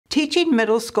Teaching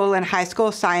middle school and high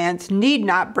school science need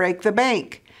not break the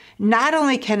bank. Not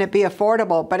only can it be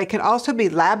affordable, but it can also be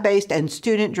lab-based and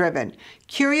student-driven.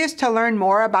 Curious to learn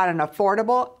more about an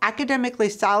affordable, academically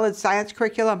solid science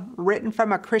curriculum written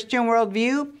from a Christian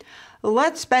worldview?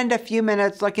 Let's spend a few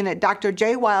minutes looking at Dr.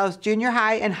 J. Wile's junior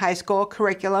high and high school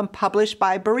curriculum published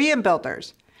by Berean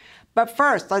Builders. But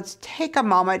first, let's take a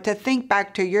moment to think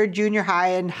back to your junior high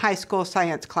and high school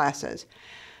science classes.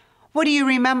 What do you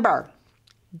remember?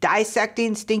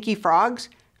 Dissecting stinky frogs?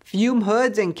 Fume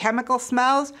hoods and chemical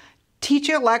smells?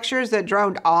 Teacher lectures that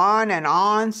droned on and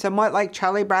on, somewhat like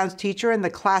Charlie Brown's teacher in the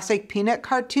classic Peanut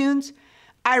cartoons?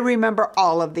 I remember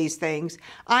all of these things.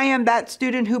 I am that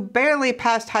student who barely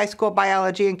passed high school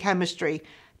biology and chemistry.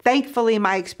 Thankfully,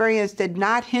 my experience did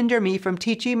not hinder me from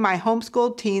teaching my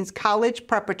homeschooled teens college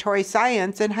preparatory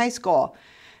science in high school.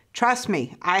 Trust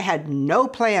me, I had no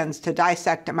plans to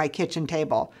dissect at my kitchen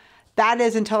table. That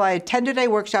is until I attended a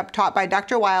workshop taught by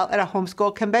Dr. Wile at a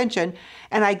homeschool convention,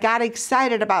 and I got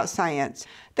excited about science.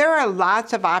 There are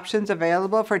lots of options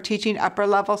available for teaching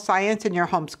upper-level science in your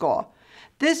homeschool.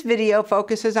 This video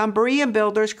focuses on Berean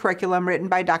Builders curriculum written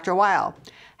by Dr. Wile.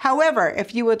 However,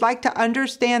 if you would like to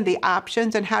understand the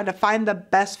options and how to find the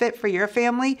best fit for your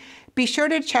family, be sure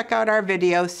to check out our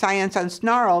video, Science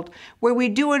Unsnarled, where we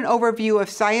do an overview of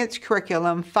science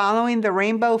curriculum following the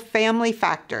rainbow family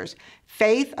factors: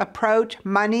 faith, approach,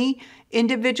 money,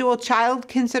 individual child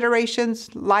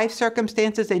considerations, life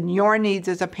circumstances, and your needs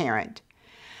as a parent.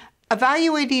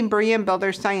 Evaluating Berean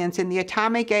Builder Science in the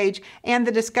Atomic Age and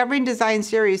the Discovering Design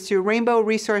series through Rainbow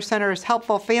Resource Center's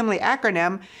Helpful Family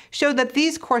acronym show that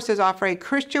these courses offer a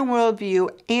Christian worldview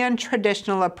and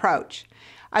traditional approach.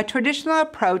 A traditional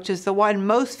approach is the one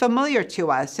most familiar to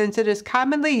us since it is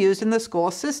commonly used in the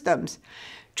school systems.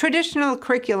 Traditional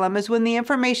curriculum is when the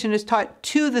information is taught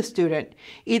to the student,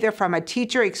 either from a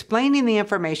teacher explaining the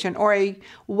information or a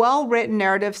well-written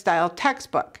narrative-style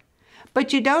textbook.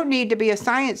 But you don't need to be a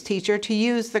science teacher to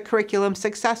use the curriculum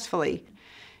successfully.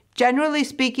 Generally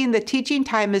speaking, the teaching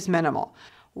time is minimal.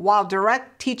 While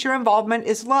direct teacher involvement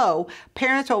is low,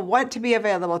 parents will want to be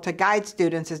available to guide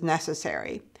students as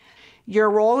necessary. Your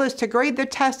role is to grade the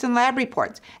test and lab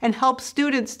reports and help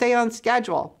students stay on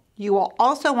schedule. You will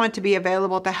also want to be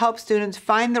available to help students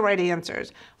find the right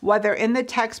answers, whether in the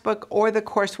textbook or the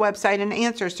course website and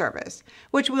answer service,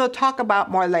 which we'll talk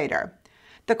about more later.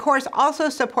 The course also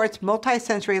supports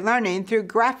multisensory learning through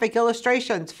graphic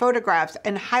illustrations, photographs,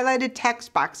 and highlighted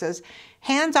text boxes,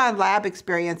 hands-on lab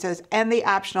experiences, and the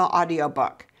optional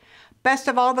audiobook. Best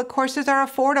of all, the courses are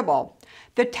affordable.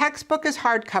 The textbook is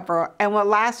hardcover and will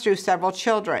last through several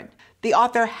children. The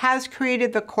author has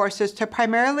created the courses to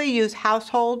primarily use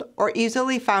household or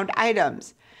easily found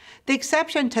items. The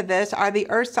exception to this are the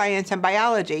earth science and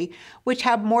biology, which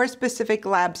have more specific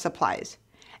lab supplies.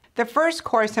 The first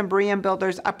course in Berean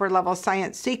Builders' upper-level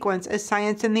science sequence is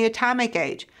Science in the Atomic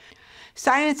Age.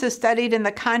 Science is studied in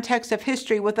the context of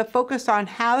history with a focus on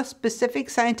how specific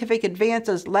scientific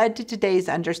advances led to today's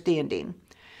understanding.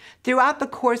 Throughout the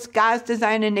course, God's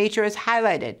design in nature is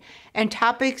highlighted, and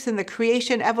topics in the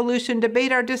creation-evolution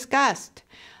debate are discussed.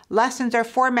 Lessons are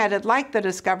formatted like the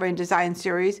Discovering Design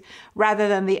series rather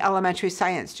than the Elementary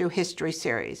Science Through History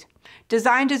series.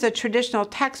 Designed as a traditional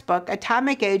textbook,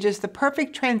 Atomic Age is the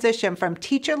perfect transition from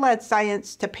teacher-led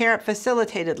science to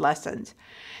parent-facilitated lessons.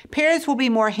 Parents will be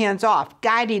more hands-off,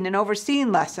 guiding and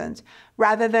overseeing lessons,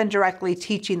 rather than directly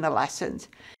teaching the lessons.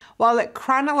 While it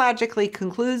chronologically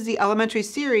concludes the elementary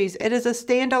series, it is a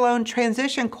standalone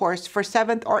transition course for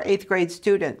 7th or 8th grade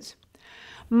students.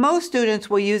 Most students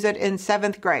will use it in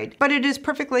 7th grade, but it is a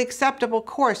perfectly acceptable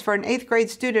course for an 8th grade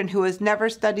student who has never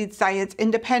studied science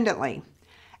independently.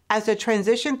 As a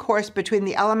transition course between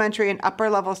the elementary and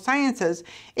upper-level sciences,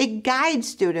 it guides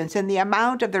students in the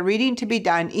amount of the reading to be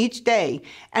done each day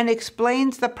and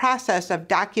explains the process of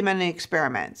documenting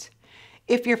experiments.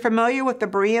 If you're familiar with the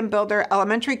Berean Builder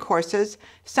elementary courses,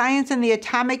 Science in the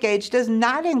Atomic Age does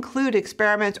not include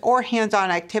experiments or hands-on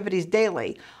activities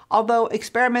daily, although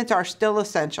experiments are still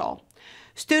essential.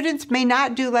 Students may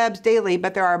not do labs daily,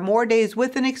 but there are more days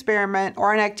with an experiment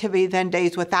or an activity than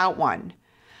days without one.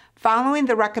 Following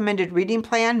the recommended reading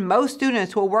plan, most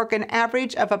students will work an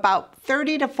average of about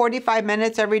 30 to 45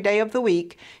 minutes every day of the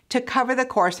week to cover the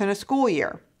course in a school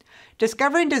year.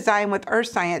 Discovering Design with Earth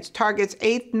Science targets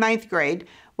 8th and 9th grade,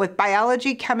 with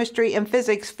biology, chemistry, and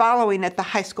physics following at the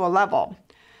high school level.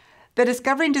 The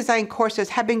Discovering Design courses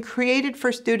have been created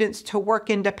for students to work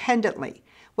independently,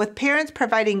 with parents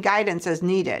providing guidance as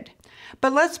needed.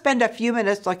 But let's spend a few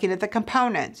minutes looking at the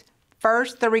components.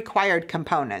 First, the required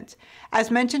components.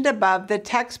 As mentioned above, the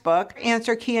textbook,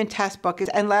 answer key, and test book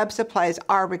and lab supplies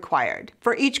are required.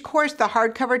 For each course, the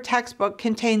hardcover textbook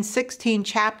contains 16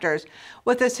 chapters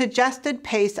with a suggested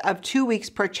pace of 2 weeks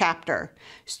per chapter.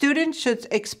 Students should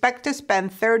expect to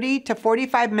spend 30 to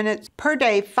 45 minutes per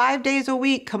day, 5 days a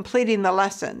week, completing the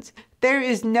lessons. There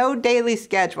is no daily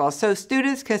schedule, so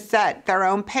students can set their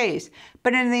own pace.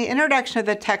 But in the introduction of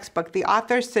the textbook, the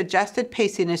author's suggested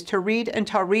pacing is to read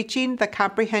until reaching the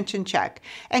comprehension check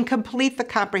and complete the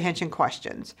comprehension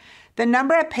questions. The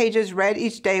number of pages read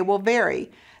each day will vary.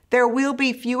 There will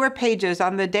be fewer pages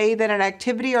on the day that an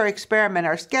activity or experiment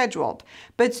are scheduled,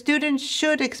 but students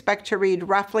should expect to read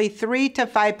roughly 3 to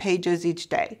 5 pages each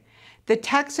day. The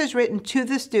text is written to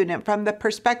the student from the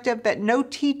perspective that no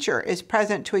teacher is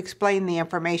present to explain the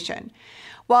information.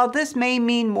 While this may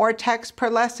mean more text per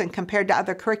lesson compared to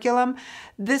other curriculum,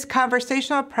 this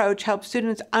conversational approach helps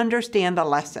students understand the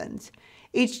lessons.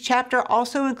 Each chapter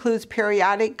also includes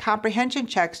periodic comprehension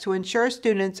checks to ensure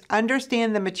students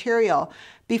understand the material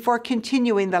before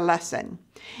continuing the lesson.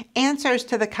 Answers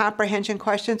to the comprehension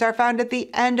questions are found at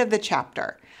the end of the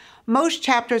chapter. Most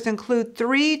chapters include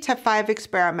 3 to 5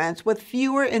 experiments, with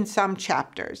fewer in some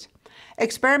chapters.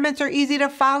 Experiments are easy to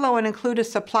follow and include a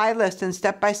supply list and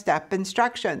step-by-step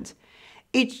instructions.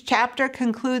 Each chapter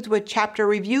concludes with chapter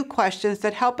review questions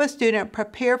that help a student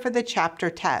prepare for the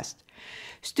chapter test.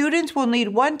 Students will need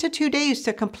 1 to 2 days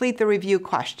to complete the review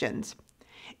questions.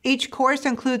 Each course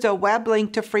includes a web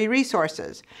link to free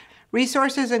resources.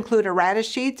 Resources include errata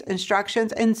sheets,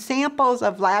 instructions, and samples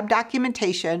of lab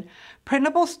documentation,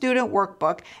 printable student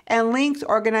workbook, and links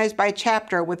organized by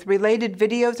chapter with related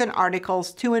videos and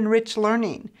articles to enrich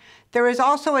learning. There is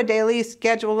also a daily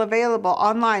schedule available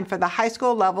online for the high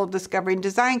school level Discovering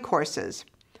Design courses.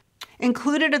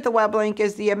 Included at the web link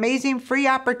is the amazing free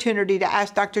opportunity to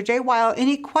ask Dr. J. Wile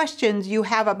any questions you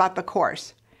have about the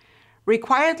course.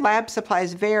 Required lab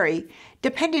supplies vary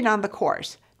depending on the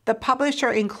course. The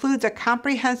publisher includes a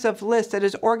comprehensive list that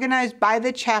is organized by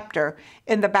the chapter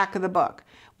in the back of the book.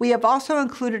 We have also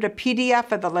included a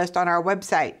PDF of the list on our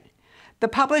website. The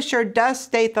publisher does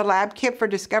state the lab kit for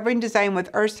Discovering Design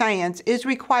with Earth Science is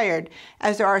required,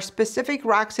 as there are specific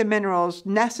rocks and minerals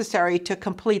necessary to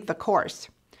complete the course.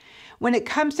 When it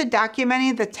comes to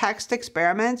documenting the text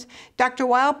experiments, Dr.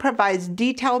 Wile provides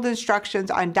detailed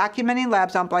instructions on documenting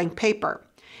labs on blank paper.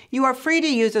 You are free to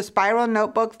use a spiral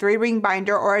notebook, 3-ring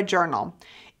binder, or a journal.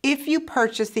 If you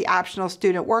purchase the optional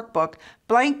student workbook,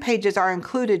 blank pages are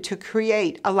included to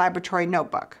create a laboratory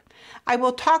notebook. I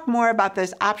will talk more about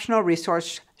this optional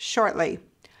resource shortly.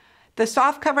 The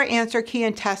softcover answer key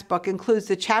and test book includes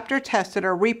the chapter tests that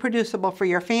are reproducible for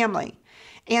your family,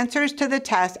 answers to the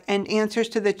test, and answers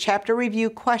to the chapter review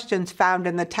questions found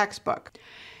in the textbook.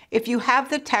 If you have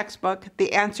the textbook,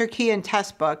 the answer key and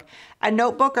test book, a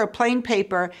notebook or plain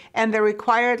paper, and the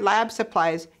required lab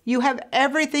supplies, you have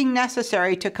everything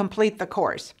necessary to complete the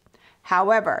course.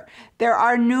 However, there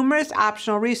are numerous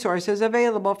optional resources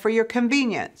available for your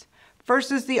convenience.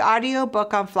 First is the audio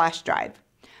book on flash drive.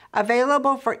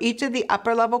 Available for each of the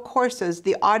upper level courses,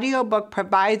 the audiobook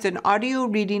provides an audio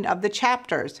reading of the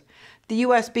chapters. The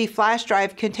USB flash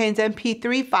drive contains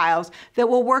MP3 files that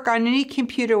will work on any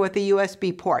computer with a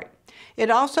USB port. It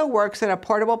also works in a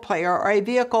portable player or a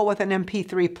vehicle with an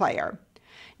MP3 player.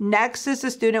 Next is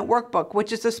the student workbook,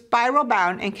 which is a spiral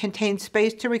bound and contains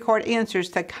space to record answers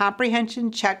to comprehension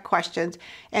check questions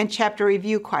and chapter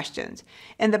review questions.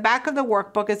 In the back of the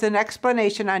workbook is an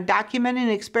explanation on documenting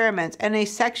experiments and a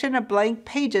section of blank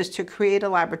pages to create a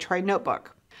laboratory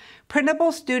notebook.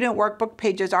 Printable student workbook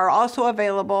pages are also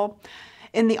available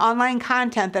in the online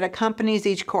content that accompanies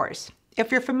each course.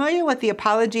 If you're familiar with the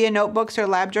Apologia notebooks or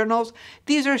lab journals,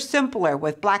 these are simpler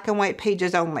with black and white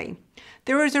pages only.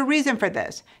 There is a reason for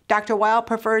this. Dr. Wile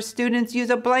prefers students use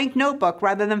a blank notebook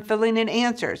rather than filling in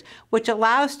answers, which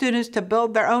allows students to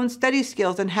build their own study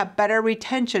skills and have better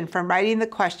retention from writing the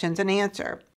questions and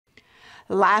answer.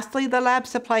 Lastly, the lab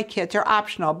supply kits are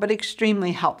optional but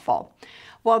extremely helpful.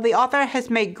 While the author has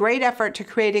made great effort to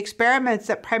create experiments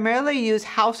that primarily use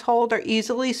household or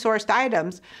easily sourced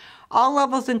items, all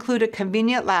levels include a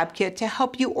convenient lab kit to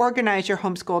help you organize your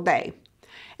homeschool day.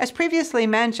 As previously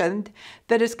mentioned,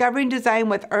 the Discovering Design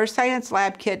with Earth Science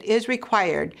Lab Kit is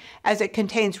required as it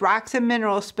contains rocks and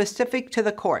minerals specific to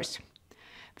the course.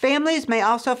 Families may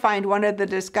also find one of the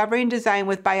Discovering Design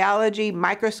with Biology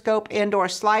microscope and/or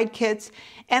slide kits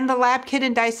and the lab kit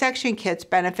and dissection kits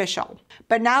beneficial.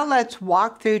 But now let's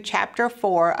walk through Chapter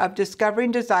 4 of Discovering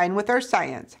Design with Earth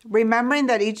Science. Remembering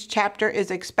that each chapter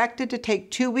is expected to take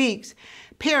 2 weeks,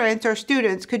 parents or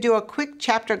students could do a quick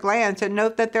chapter glance and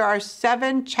note that there are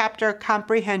 7 chapter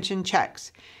comprehension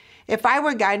checks. If I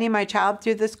were guiding my child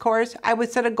through this course, I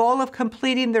would set a goal of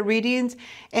completing the readings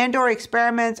and/or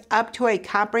experiments up to a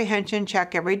comprehension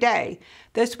check every day.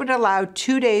 This would allow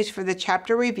 2 days for the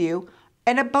chapter review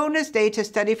and a bonus day to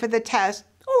study for the test,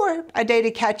 or a day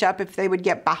to catch up if they would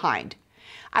get behind.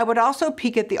 I would also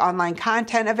peek at the online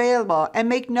content available and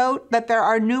make note that there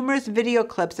are numerous video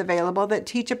clips available that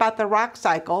teach about the rock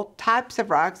cycle, types of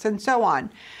rocks, and so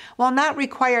on. While not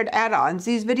required add-ons,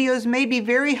 these videos may be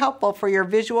very helpful for your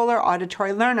visual or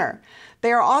auditory learner.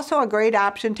 They are also a great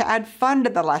option to add fun to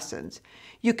the lessons.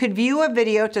 You could view a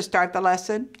video to start the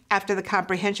lesson, after the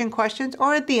comprehension questions,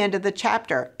 or at the end of the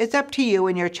chapter. It's up to you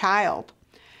and your child.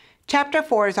 Chapter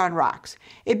 4 is on rocks.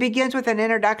 It begins with an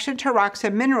introduction to rocks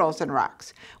and minerals in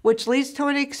rocks, which leads to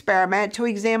an experiment to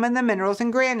examine the minerals in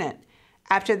granite.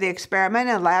 After the experiment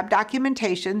and lab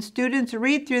documentation, students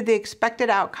read through the expected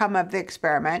outcome of the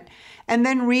experiment and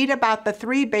then read about the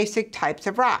 3 basic types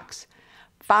of rocks.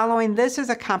 Following this is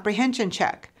a comprehension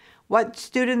check. Once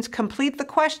students complete the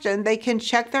question, they can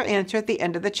check their answer at the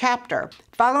end of the chapter.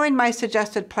 Following my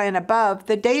suggested plan above,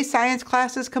 the day science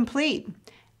class is complete.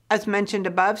 As mentioned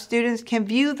above, students can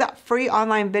view the free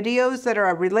online videos that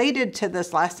are related to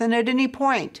this lesson at any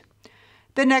point.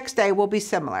 The next day will be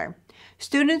similar.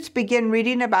 Students begin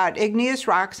reading about igneous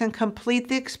rocks and complete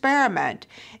the experiment,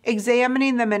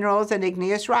 examining the minerals in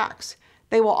igneous rocks.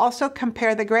 They will also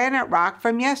compare the granite rock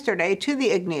from yesterday to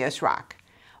the igneous rock.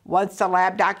 Once the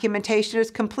lab documentation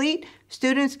is complete,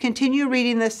 students continue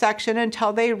reading this section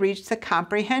until they reach the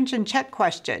comprehension check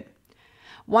question.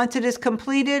 Once it is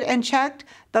completed and checked,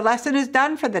 the lesson is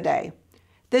done for the day.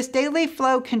 This daily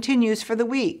flow continues for the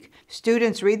week.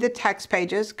 Students read the text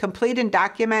pages, complete and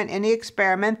document any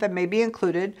experiment that may be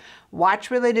included,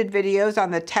 watch related videos on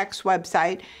the text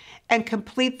website, and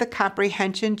complete the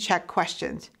comprehension check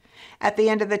questions. At the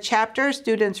end of the chapter,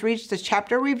 students reach the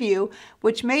chapter review,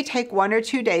 which may take 1 or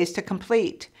 2 days to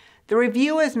complete. The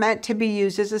review is meant to be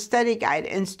used as a study guide,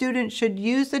 and students should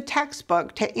use the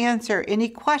textbook to answer any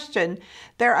question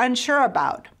they're unsure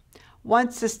about.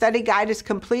 Once the study guide is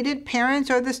completed,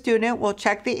 parents or the student will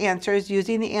check the answers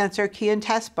using the answer key and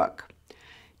test book.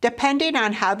 Depending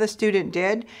on how the student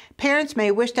did, parents may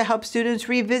wish to help students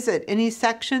revisit any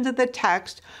sections of the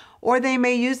text, or they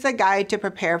may use the guide to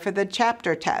prepare for the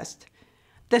chapter test.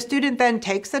 The student then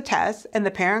takes the test, and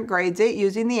the parent grades it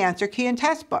using the answer key and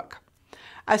test book.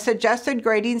 A suggested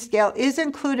grading scale is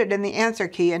included in the answer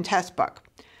key and test book.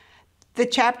 The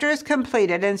chapter is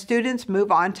completed and students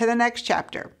move on to the next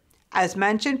chapter. As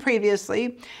mentioned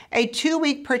previously, a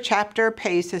 2-week per chapter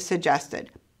pace is suggested,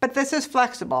 but this is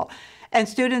flexible and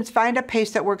students find a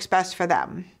pace that works best for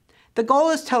them. The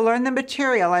goal is to learn the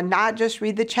material and not just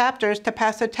read the chapters to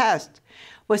pass a test.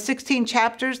 With 16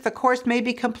 chapters, the course may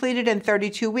be completed in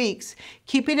 32 weeks.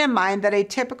 Keeping in mind that a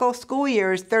typical school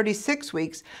year is 36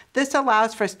 weeks, this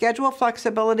allows for schedule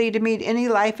flexibility to meet any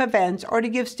life events or to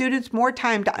give students more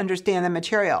time to understand the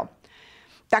material.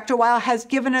 Dr. Wile has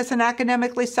given us an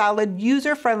academically solid,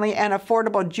 user-friendly, and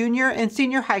affordable junior and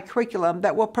senior high curriculum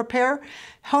that will prepare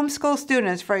homeschool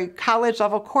students for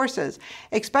college-level courses,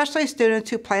 especially students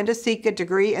who plan to seek a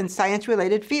degree in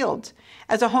science-related fields.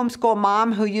 As a homeschool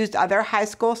mom who used other high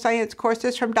school science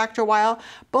courses from Dr. Wile,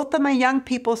 both of my young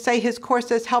people say his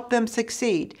courses help them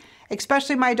succeed,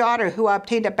 especially my daughter, who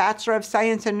obtained a Bachelor of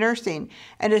Science in Nursing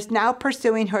and is now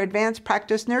pursuing her advanced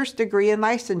practice nurse degree and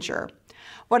licensure.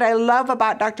 What I love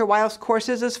about Dr. Wile's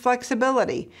courses is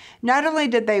flexibility. Not only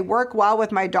did they work well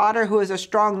with my daughter, who is a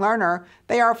strong learner,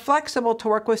 they are flexible to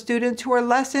work with students who are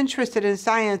less interested in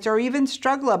science or even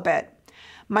struggle a bit.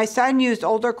 My son used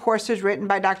older courses written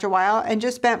by Dr. Wile and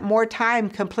just spent more time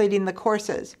completing the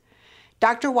courses.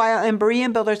 Dr. Wile and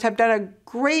Berean Builders have done a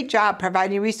great job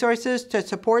providing resources to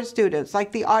support students,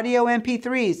 like the audio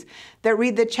MP3s that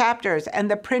read the chapters and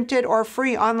the printed or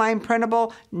free online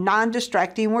printable,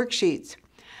 non-distracting worksheets.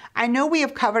 I know we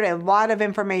have covered a lot of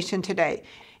information today.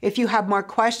 If you have more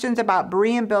questions about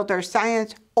Berean Builders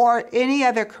Science or any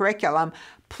other curriculum,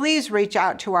 please reach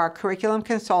out to our curriculum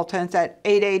consultants at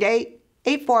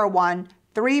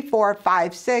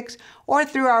 888-841-3456 or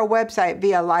through our website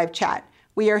via live chat.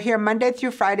 We are here Monday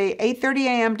through Friday, 8:30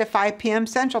 a.m. to 5 p.m.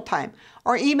 Central Time,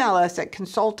 or email us at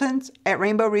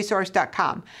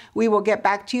consultants@rainbowresource.com. We will get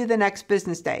back to you the next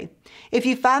business day. If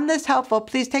you found this helpful,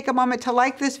 please take a moment to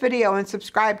like this video and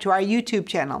subscribe to our YouTube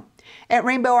channel. At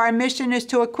Rainbow, our mission is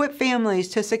to equip families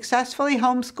to successfully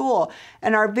homeschool,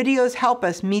 and our videos help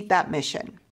us meet that mission.